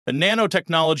The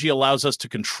nanotechnology allows us to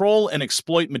control and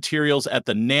exploit materials at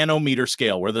the nanometer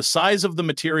scale, where the size of the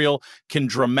material can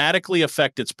dramatically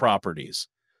affect its properties.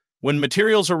 When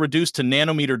materials are reduced to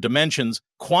nanometer dimensions,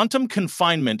 quantum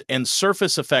confinement and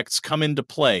surface effects come into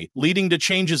play, leading to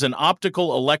changes in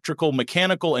optical, electrical,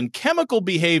 mechanical, and chemical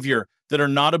behavior that are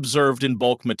not observed in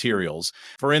bulk materials.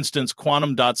 For instance,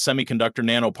 quantum dot semiconductor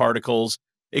nanoparticles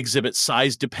exhibit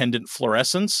size-dependent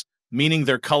fluorescence, meaning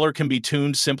their color can be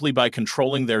tuned simply by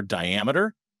controlling their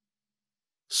diameter.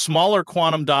 Smaller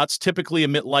quantum dots typically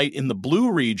emit light in the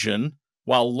blue region,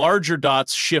 while larger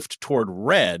dots shift toward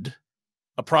red,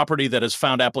 a property that has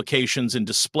found applications in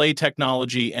display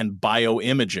technology and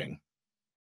bioimaging.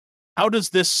 How does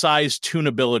this size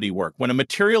tunability work? When a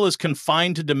material is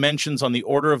confined to dimensions on the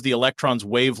order of the electron's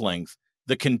wavelength,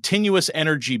 the continuous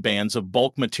energy bands of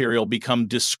bulk material become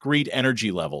discrete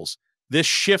energy levels. This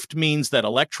shift means that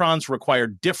electrons require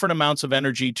different amounts of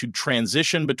energy to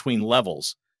transition between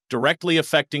levels, directly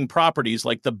affecting properties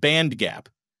like the band gap.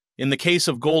 In the case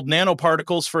of gold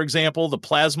nanoparticles, for example, the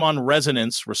plasmon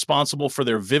resonance, responsible for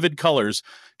their vivid colors,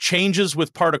 changes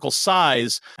with particle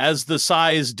size. As the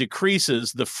size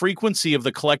decreases, the frequency of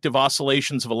the collective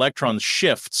oscillations of electrons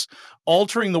shifts,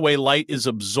 altering the way light is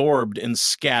absorbed and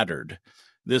scattered.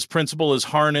 This principle is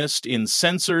harnessed in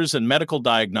sensors and medical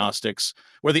diagnostics,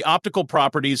 where the optical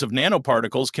properties of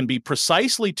nanoparticles can be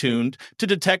precisely tuned to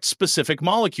detect specific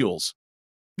molecules.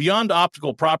 Beyond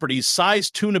optical properties, size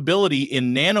tunability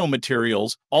in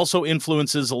nanomaterials also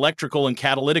influences electrical and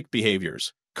catalytic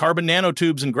behaviors. Carbon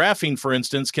nanotubes and graphene, for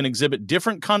instance, can exhibit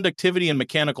different conductivity and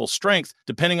mechanical strength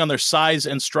depending on their size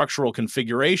and structural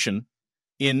configuration.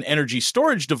 In energy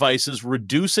storage devices,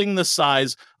 reducing the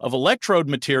size of electrode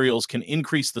materials can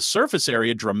increase the surface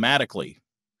area dramatically,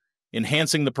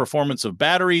 enhancing the performance of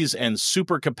batteries and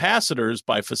supercapacitors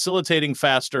by facilitating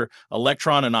faster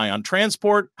electron and ion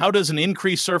transport. How does an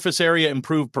increased surface area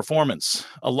improve performance?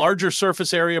 A larger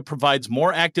surface area provides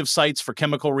more active sites for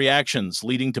chemical reactions,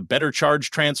 leading to better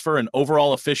charge transfer and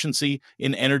overall efficiency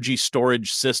in energy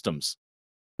storage systems.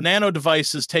 Nano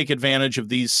devices take advantage of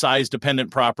these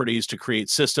size-dependent properties to create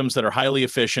systems that are highly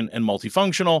efficient and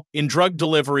multifunctional. In drug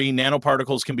delivery,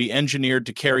 nanoparticles can be engineered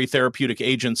to carry therapeutic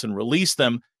agents and release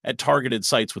them at targeted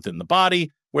sites within the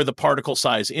body, where the particle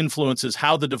size influences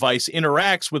how the device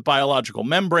interacts with biological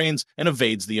membranes and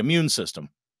evades the immune system.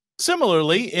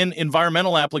 Similarly, in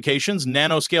environmental applications,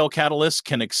 nanoscale catalysts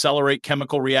can accelerate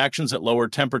chemical reactions at lower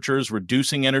temperatures,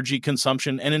 reducing energy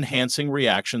consumption and enhancing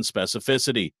reaction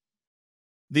specificity.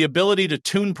 The ability to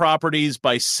tune properties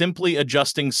by simply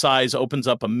adjusting size opens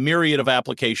up a myriad of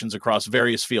applications across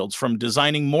various fields, from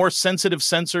designing more sensitive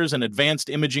sensors and advanced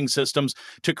imaging systems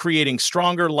to creating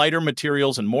stronger, lighter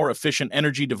materials and more efficient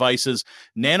energy devices.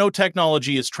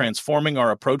 Nanotechnology is transforming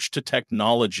our approach to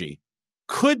technology.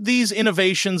 Could these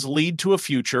innovations lead to a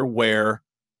future where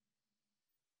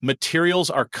materials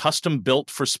are custom-built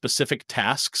for specific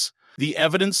tasks? The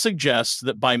evidence suggests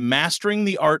that by mastering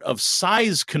the art of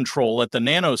size control at the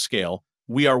nanoscale,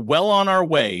 we are well on our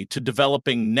way to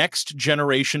developing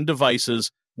next-generation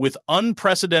devices with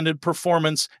unprecedented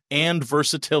performance and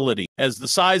versatility. As the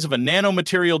size of a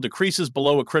nanomaterial decreases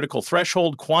below a critical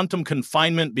threshold, quantum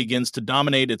confinement begins to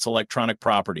dominate its electronic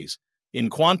properties. In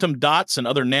quantum dots and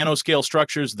other nanoscale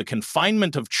structures, the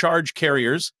confinement of charge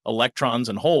carriers, electrons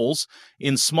and holes,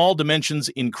 in small dimensions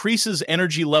increases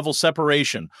energy level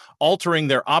separation, altering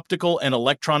their optical and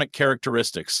electronic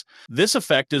characteristics. This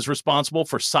effect is responsible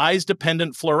for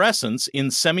size-dependent fluorescence in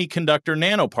semiconductor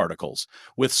nanoparticles,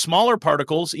 with smaller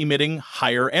particles emitting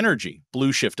higher energy,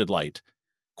 blue-shifted light.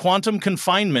 Quantum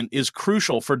confinement is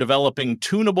crucial for developing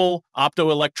tunable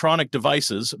optoelectronic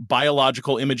devices,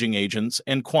 biological imaging agents,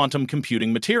 and quantum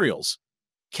computing materials.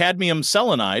 Cadmium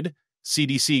selenide,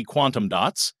 CDC quantum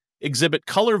dots, exhibit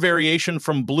color variation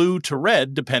from blue to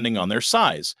red depending on their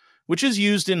size, which is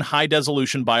used in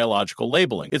high-resolution biological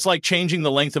labeling. It's like changing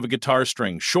the length of a guitar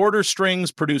string. Shorter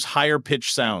strings produce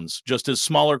higher-pitched sounds, just as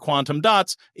smaller quantum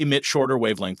dots emit shorter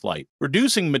wavelength light.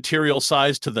 Reducing material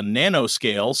size to the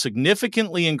nanoscale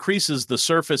significantly increases the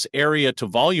surface area to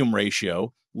volume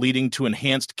ratio, leading to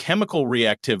enhanced chemical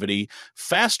reactivity,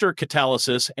 faster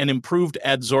catalysis, and improved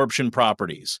adsorption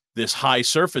properties. This high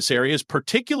surface area is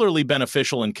particularly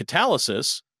beneficial in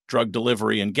catalysis, drug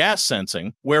delivery, and gas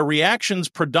sensing, where reactions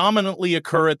predominantly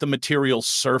occur at the material's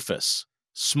surface.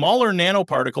 Smaller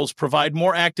nanoparticles provide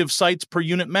more active sites per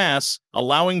unit mass,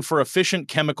 allowing for efficient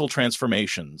chemical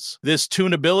transformations. This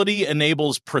tunability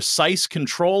enables precise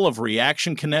control of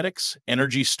reaction kinetics,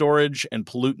 energy storage, and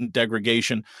pollutant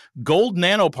degradation. Gold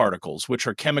nanoparticles, which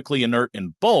are chemically inert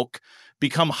in bulk,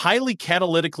 become highly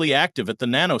catalytically active at the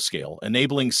nanoscale,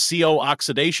 enabling CO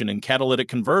oxidation in catalytic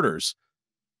converters.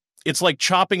 It's like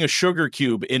chopping a sugar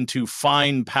cube into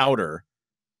fine powder.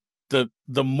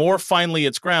 The more finely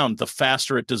it's ground, the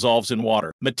faster it dissolves in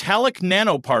water. Metallic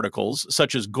nanoparticles,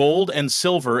 such as gold and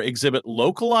silver, exhibit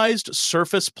localized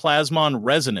surface plasmon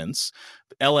resonance,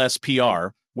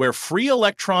 LSPR, where free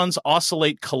electrons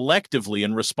oscillate collectively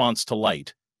in response to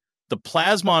light. The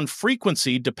plasmon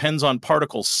frequency depends on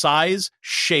particle size,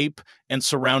 shape, and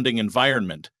surrounding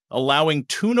environment, allowing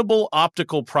tunable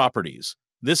optical properties.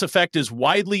 This effect is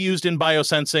widely used in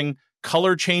biosensing,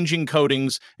 color-changing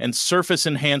coatings, and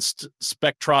surface-enhanced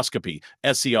spectroscopy,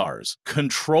 SERs.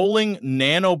 Controlling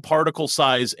nanoparticle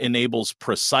size enables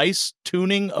precise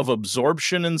tuning of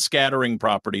absorption and scattering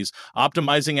properties,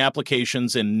 optimizing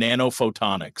applications in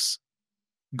nanophotonics.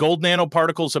 Gold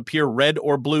nanoparticles appear red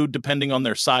or blue depending on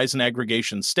their size and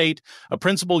aggregation state, a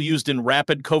principle used in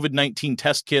rapid COVID-19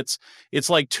 test kits. It's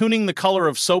like tuning the color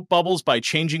of soap bubbles by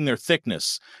changing their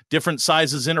thickness. Different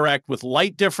sizes interact with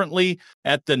light differently.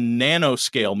 At the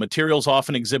nanoscale, materials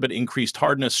often exhibit increased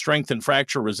hardness, strength, and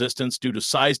fracture resistance due to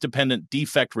size-dependent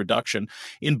defect reduction.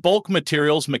 In bulk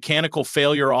materials, mechanical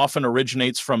failure often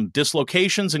originates from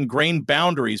dislocations and grain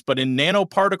boundaries, but in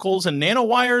nanoparticles and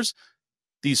nanowires,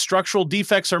 these structural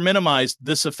defects are minimized.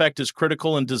 This effect is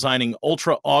critical in designing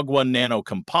ultra-agua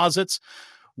nanocomposites,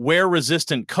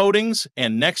 wear-resistant coatings,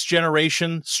 and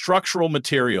next-generation structural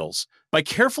materials. By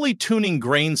carefully tuning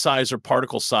grain size or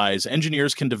particle size,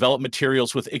 engineers can develop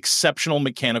materials with exceptional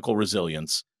mechanical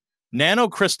resilience.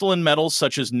 Nanocrystalline metals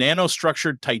such as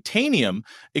nanostructured titanium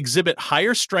exhibit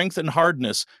higher strength and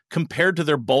hardness compared to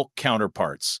their bulk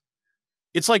counterparts.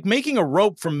 It's like making a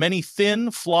rope from many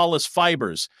thin, flawless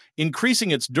fibers,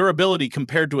 increasing its durability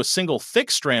compared to a single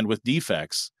thick strand with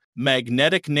defects.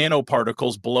 Magnetic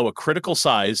nanoparticles below a critical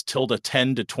size,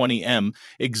 (10 to 20 m),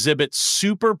 exhibit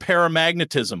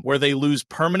superparamagnetism, where they lose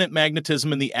permanent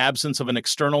magnetism in the absence of an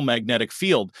external magnetic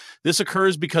field. This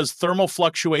occurs because thermal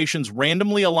fluctuations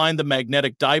randomly align the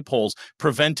magnetic dipoles,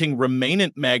 preventing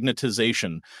remanent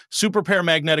magnetization.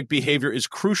 Superparamagnetic behavior is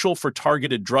crucial for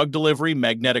targeted drug delivery,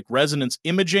 magnetic resonance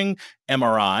imaging,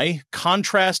 MRI,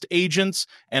 contrast agents,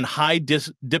 and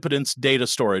high-dependence data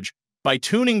storage. By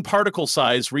tuning particle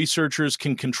size, researchers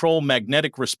can control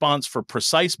magnetic response for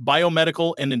precise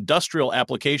biomedical and industrial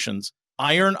applications.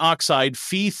 Iron oxide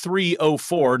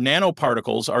Fe3O4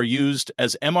 nanoparticles are used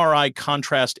as MRI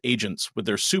contrast agents, with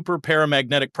their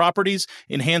superparamagnetic properties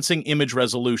enhancing image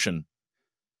resolution.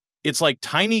 It's like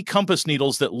tiny compass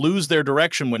needles that lose their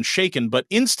direction when shaken but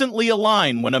instantly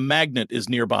align when a magnet is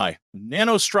nearby.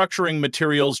 Nanostructuring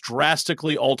materials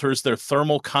drastically alters their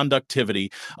thermal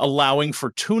conductivity, allowing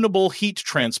for tunable heat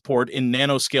transport in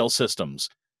nanoscale systems.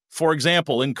 For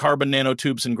example, in carbon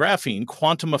nanotubes and graphene,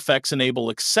 quantum effects enable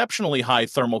exceptionally high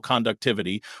thermal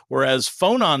conductivity, whereas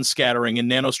phonon scattering in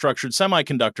nanostructured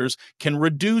semiconductors can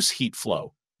reduce heat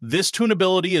flow. This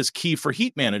tunability is key for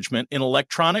heat management in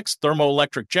electronics,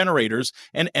 thermoelectric generators,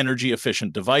 and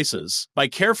energy-efficient devices. By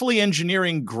carefully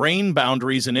engineering grain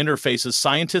boundaries and interfaces,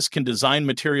 scientists can design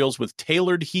materials with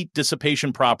tailored heat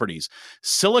dissipation properties.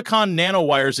 Silicon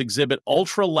nanowires exhibit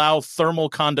ultra-low thermal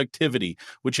conductivity,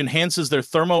 which enhances their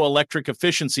thermoelectric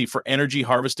efficiency for energy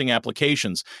harvesting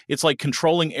applications. It's like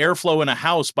controlling airflow in a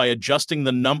house by adjusting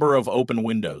the number of open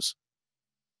windows.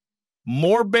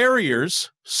 More barriers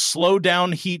slow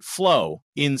down heat flow.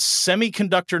 In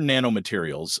semiconductor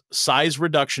nanomaterials, size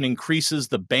reduction increases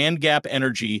the band gap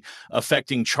energy,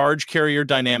 affecting charge carrier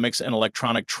dynamics and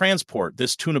electronic transport.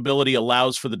 This tunability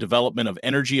allows for the development of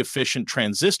energy-efficient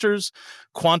transistors,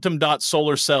 quantum dot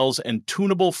solar cells, and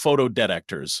tunable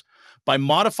photodetectors. By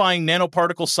modifying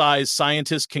nanoparticle size,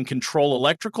 scientists can control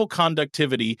electrical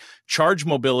conductivity, charge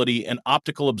mobility, and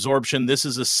optical absorption. This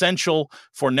is essential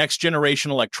for next-generation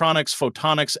electronics,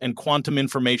 photonics, and quantum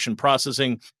information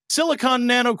processing. Silicon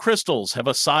nanocrystals have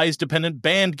a size-dependent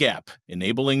band gap,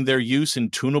 enabling their use in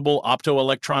tunable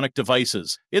optoelectronic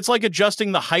devices. It's like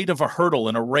adjusting the height of a hurdle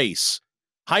in a race.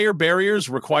 Higher barriers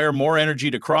require more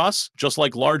energy to cross, just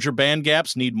like larger band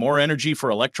gaps need more energy for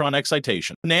electron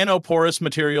excitation. Nanoporous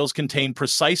materials contain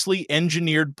precisely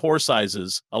engineered pore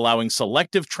sizes, allowing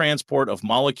selective transport of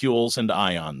molecules and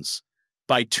ions.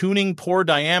 By tuning pore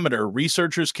diameter,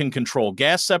 researchers can control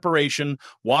gas separation,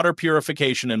 water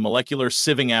purification, and molecular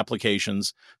sieving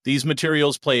applications. These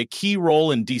materials play a key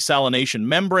role in desalination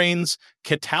membranes,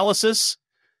 catalysis,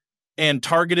 and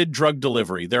targeted drug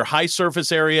delivery. Their high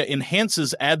surface area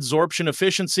enhances adsorption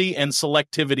efficiency and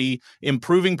selectivity,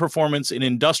 improving performance in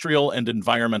industrial and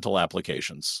environmental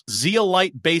applications.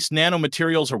 Zeolite-based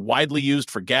nanomaterials are widely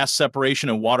used for gas separation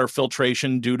and water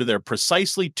filtration due to their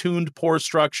precisely tuned pore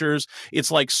structures. It's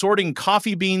like sorting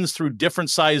coffee beans through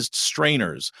different-sized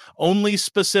strainers. Only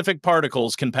specific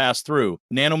particles can pass through.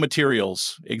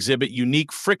 Nanomaterials exhibit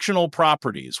unique frictional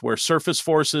properties where surface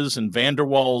forces and van der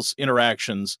Waals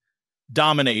interactions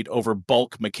dominate over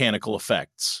bulk mechanical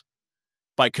effects.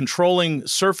 By controlling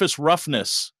surface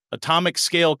roughness, atomic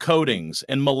scale coatings,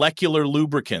 and molecular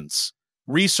lubricants,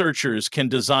 researchers can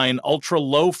design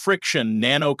ultra-low friction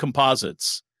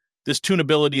nanocomposites. This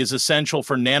tunability is essential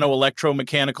for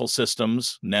nano-electromechanical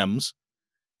systems, NEMS.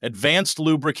 Advanced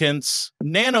lubricants,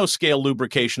 nanoscale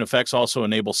lubrication effects also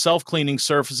enable self-cleaning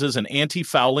surfaces and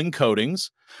anti-fouling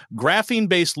coatings.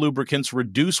 Graphene-based lubricants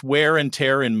reduce wear and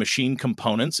tear in machine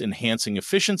components, enhancing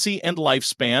efficiency and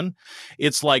lifespan.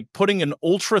 It's like putting an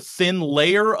ultra-thin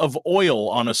layer of oil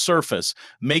on a surface,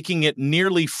 making it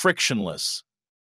nearly frictionless.